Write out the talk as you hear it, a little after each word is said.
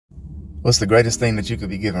What's the greatest thing that you could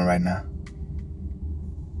be given right now?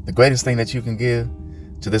 The greatest thing that you can give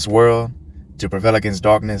to this world to prevail against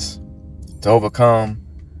darkness, to overcome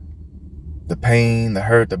the pain, the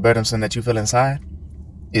hurt, the burdensome that you feel inside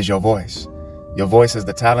is your voice. Your voice is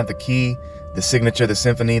the talent, the key, the signature, the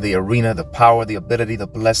symphony, the arena, the power, the ability, the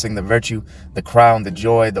blessing, the virtue, the crown, the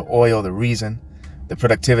joy, the oil, the reason, the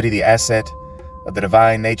productivity, the asset of the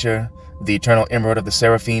divine nature, the eternal emerald of the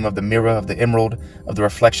seraphim, of the mirror, of the emerald, of the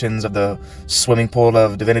reflections, of the swimming pool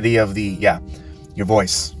of divinity, of your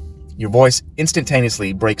voice. Your voice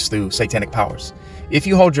instantaneously breaks through satanic powers. If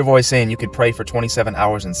you hold your voice in, you could pray for 27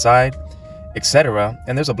 hours inside, etc.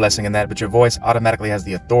 And there's a blessing in that, but your voice automatically has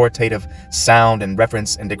the authoritative sound and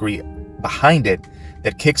reference and degree behind it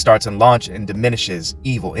that kickstarts and launches and diminishes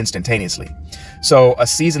evil instantaneously. So a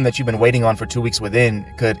season that you've been waiting on for 2 weeks within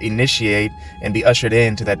could initiate and be ushered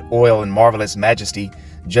into that oil and marvelous majesty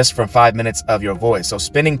just from 5 minutes of your voice. So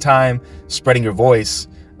spending time spreading your voice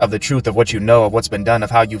of the truth of what you know, of what's been done, of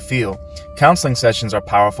how you feel. Counseling sessions are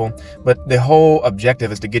powerful, but the whole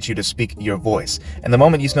objective is to get you to speak your voice. And the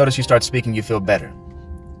moment you notice you start speaking, you feel better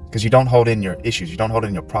because you don't hold in your issues. You don't hold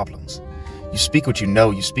in your problems. You speak what you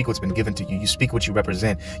know. You speak what's been given to you. You speak what you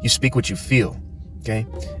represent. You speak what you feel. Okay.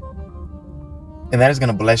 And that is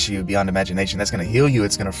going to bless you beyond imagination. That's going to heal you.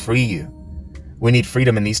 It's going to free you. We need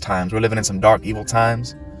freedom in these times. We're living in some dark, evil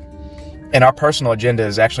times. And our personal agenda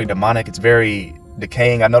is actually demonic. It's very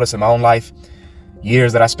decaying. I noticed in my own life,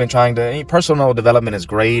 years that I spent personal development is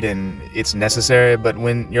great and it's necessary. But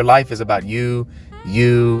when your life is about your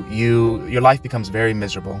life becomes very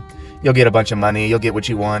miserable. You'll get a bunch of money, you'll get what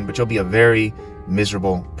you want, but you'll be a very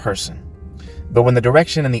miserable person. But when the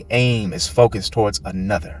direction and the aim is focused towards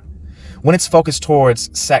another, when it's focused towards,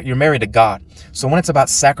 you're married to God. So when it's about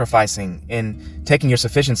sacrificing and taking your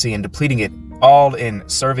sufficiency and depleting it all in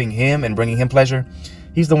serving Him and bringing Him pleasure,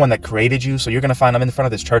 He's the one that created you. So you're going to find I'm in front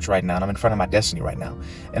of this church right now, and I'm in front of my destiny right now,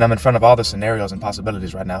 and I'm in front of all the scenarios and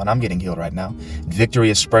possibilities right now, and I'm getting healed right now. Victory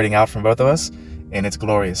is spreading out from both of us, and it's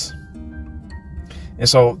glorious. And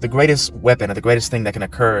so the greatest weapon or the greatest thing that can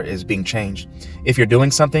occur is being changed. If you're doing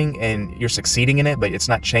something and you're succeeding in it, but it's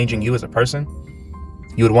not changing you as a person,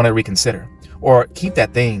 you would want to reconsider or keep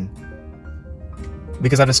that thing.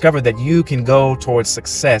 Because I discovered that you can go towards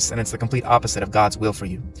success and it's the complete opposite of God's will for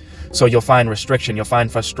you. So you'll find restriction, you'll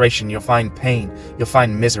find frustration, you'll find pain, you'll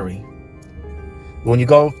find misery. When you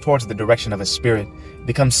go towards the direction of His Spirit, it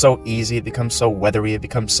becomes so easy, it becomes so weathery, it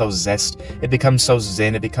becomes so zest, it becomes so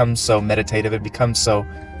zen, it becomes so meditative, it becomes so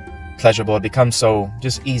pleasurable, it becomes so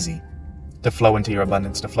just easy to flow into your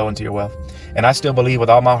abundance, to flow into your wealth. And I still believe with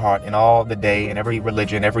all my heart in all the day, in every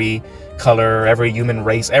religion, every color, every human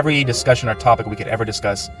race, every discussion or topic we could ever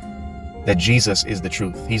discuss, that Jesus is the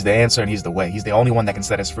truth. He's the answer and He's the way. He's the only one that can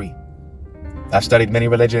set us free. I've studied many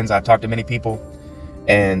religions, I've talked to many people,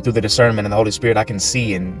 and through the discernment and the Holy Spirit, I can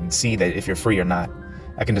see that if you're free or not.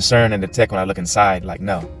 I can discern and detect when I look inside, like,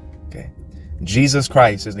 no, okay. Jesus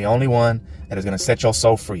Christ is the only one that is going to set your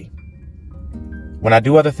soul free. When I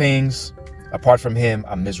do other things apart from Him,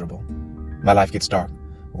 I'm miserable. My life gets dark.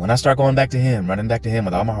 But when I start going back to Him, running back to Him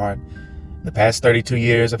with all my heart, the past 32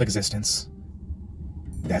 years of existence,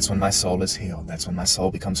 that's when my soul is healed. That's when my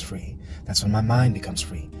soul becomes free. That's when my mind becomes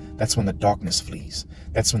free. That's when the darkness flees.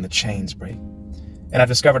 That's when the chains break. And I've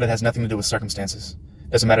discovered it has nothing to do with circumstances.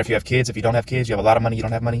 Doesn't matter if you have kids, if you don't have kids, you have a lot of money, you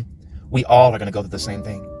don't have money. We all are going to go through the same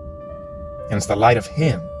thing. And it's the light of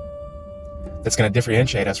Him that's going to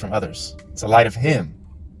differentiate us from others. It's the light of Him,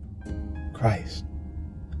 Christ.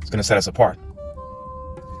 It's going to set us apart.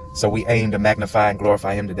 So we aim to magnify and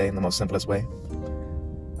glorify Him today in the most simplest way.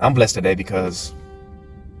 I'm blessed today because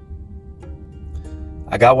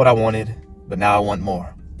I got what I wanted, but now I want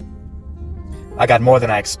more. I got more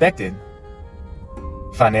than I expected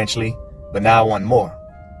financially, but now I want more.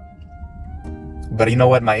 But you know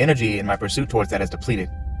what? My energy and my pursuit towards that is depleted.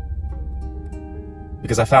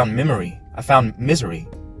 Because I found misery.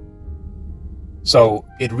 So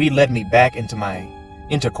it re-led me back into my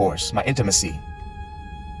intercourse, my intimacy,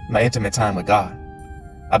 my intimate time with God.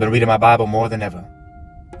 I've been reading my Bible more than ever.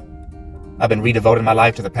 I've been redevoting my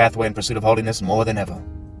life to the pathway in pursuit of holiness more than ever.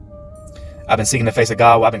 I've been seeking the face of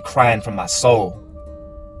God. I've been crying from my soul.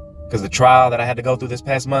 Because the trial that I had to go through this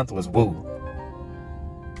past month was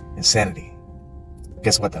insanity.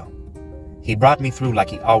 Guess what though? He brought me through like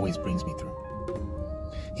He always brings me through.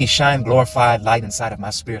 He shined glorified light inside of my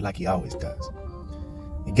spirit like He always does.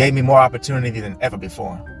 He gave me more opportunity than ever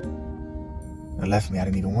before. It left me, I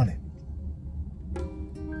didn't even want it.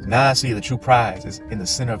 Now I see the true prize is in the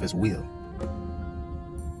center of His will.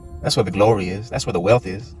 That's where the glory is. That's where the wealth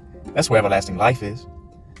is. That's where everlasting life is.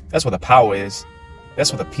 That's where the power is.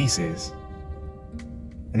 That's where the peace is.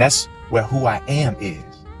 And that's where who I am is.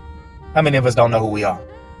 How many of us don't know who we are?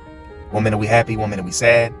 One minute we happy, one minute we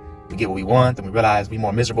sad. We get what we want, then we realize we're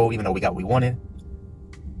more miserable even though we got what we wanted.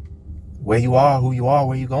 Where you are, who you are,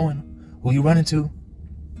 where you going, who you running to.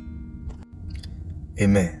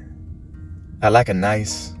 Amen. I like a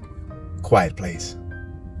nice, quiet place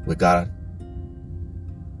with God,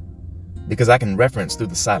 because I can reference through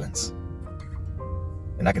the silence,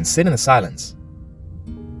 and I can sit in the silence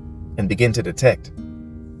and begin to detect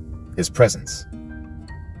His presence.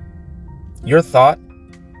 Your thought,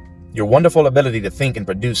 your wonderful ability to think and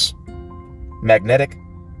produce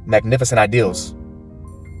magnificent ideals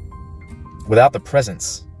without the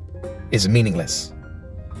presence is meaningless.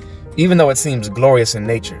 Even though it seems glorious in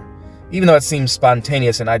nature, even though it seems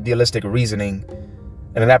spontaneous and idealistic reasoning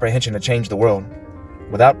and an apprehension to change the world,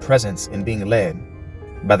 without presence in being led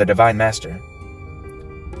by the divine master,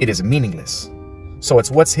 it is meaningless. So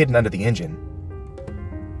it's what's hidden under the engine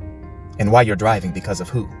and why you're driving, because of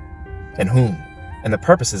who and whom and the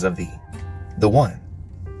purposes of the one,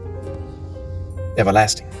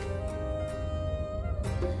 everlasting.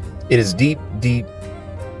 It is deep, deep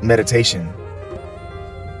meditation.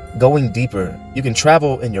 Going deeper, you can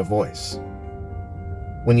travel in your voice.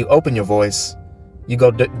 When you open your voice, you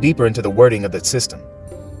go deeper into the wording of that system.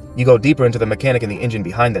 You go deeper into the mechanic and the engine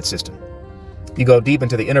behind that system. You go deep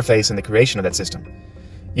into the interface and the creation of that system.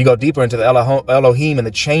 You go deeper into the Elohim and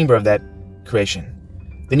the chamber of that creation.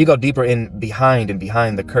 Then you go deeper in behind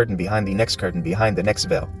the curtain, behind the next curtain, behind the next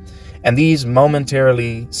veil. And these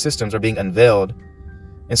momentarily systems are being unveiled.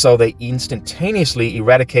 And so they instantaneously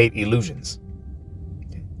eradicate illusions.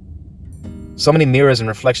 So many mirrors and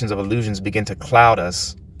reflections of illusions begin to cloud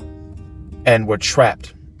us, and we're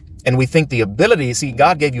trapped. And we think the abilities, see,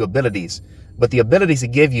 God gave you abilities, but the abilities He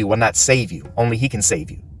gave you will not save you. Only He can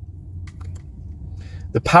save you.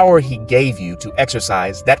 The power He gave you to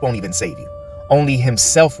exercise, that won't even save you. Only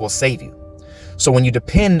Himself will save you. So when you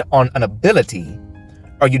depend on an ability,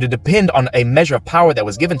 or you depend on a measure of power that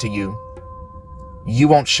was given to you, you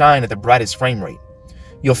won't shine at the brightest frame rate.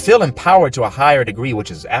 You'll feel empowered to a higher degree,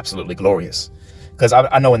 which is absolutely glorious. Because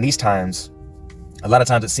I know in these times, a lot of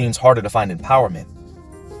times it seems harder to find empowerment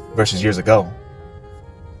versus years ago.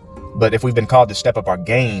 But if we've been called to step up our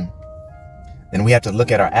game, then we have to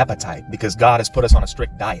look at our appetite, because God has put us on a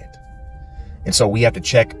strict diet. And so we have to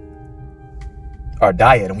check our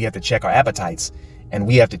diet, and we have to check our appetites, and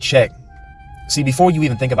we have to check. See, before you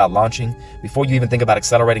even think about launching, before you even think about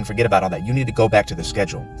accelerating, forget about all that. You need to go back to the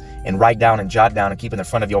schedule and write down and jot down and keep in the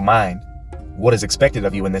front of your mind what is expected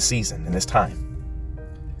of you in this season, in this time.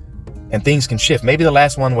 And things can shift. Maybe the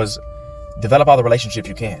last one was develop all the relationships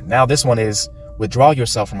you can. Now this one is withdraw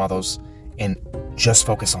yourself from all those and just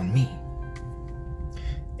focus on me.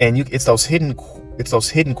 And it's those hidden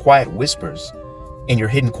quiet whispers in your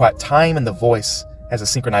hidden quiet time, and the voice has a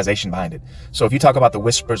synchronization behind it. So if you talk about the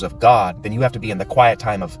whispers of God, then you have to be in the quiet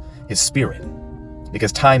time of His Spirit,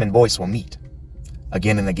 because time and voice will meet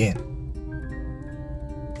again and again.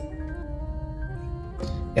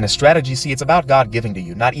 And a strategy, see, it's about God giving to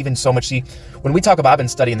you, not even so much. See, when we talk about, I've been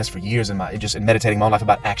studying this for years in meditating my own life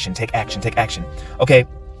about action, take action, take action. Okay,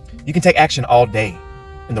 you can take action all day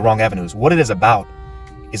in the wrong avenues. What it is about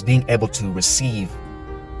is being able to receive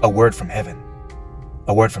a word from heaven,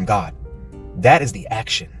 a word from God. That is the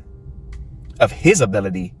action of His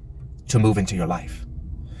ability to move into your life.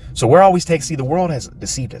 So we're always see, the world has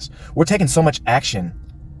deceived us. We're taking so much action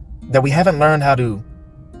that we haven't learned how to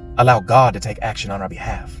allow God to take action on our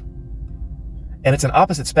behalf. And it's an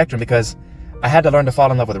opposite spectrum, because I had to learn to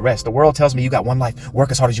fall in love with the rest. The world tells me you got one life,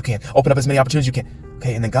 work as hard as you can, open up as many opportunities as you can.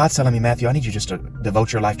 Okay, and then God's telling me, Matthew, I need you just to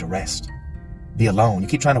devote your life to rest. Be alone. You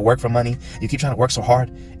keep trying to work for money. You keep trying to work so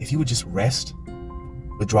hard. If you would just rest,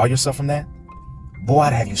 withdraw yourself from that, boy,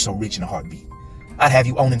 I'd have you so rich in a heartbeat. I'd have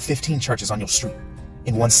you owning 15 churches on your street.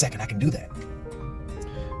 In 1 second, I can do that.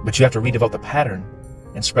 But you have to redevote the pattern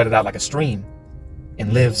and spread it out like a stream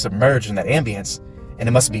and live submerged in that ambience. And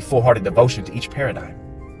it must be full-hearted devotion to each paradigm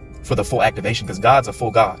for the full activation, because God's a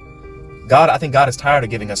full God. I think God is tired of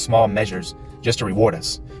giving us small measures just to reward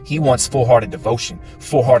us. He wants full-hearted devotion,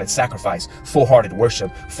 full-hearted sacrifice, full-hearted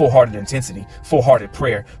worship, full-hearted intensity, full-hearted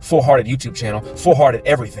prayer, full-hearted YouTube channel, full-hearted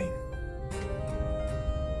everything.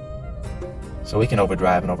 So we can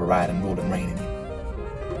overdrive and override and rule and reign in you.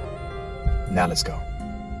 Now let's go.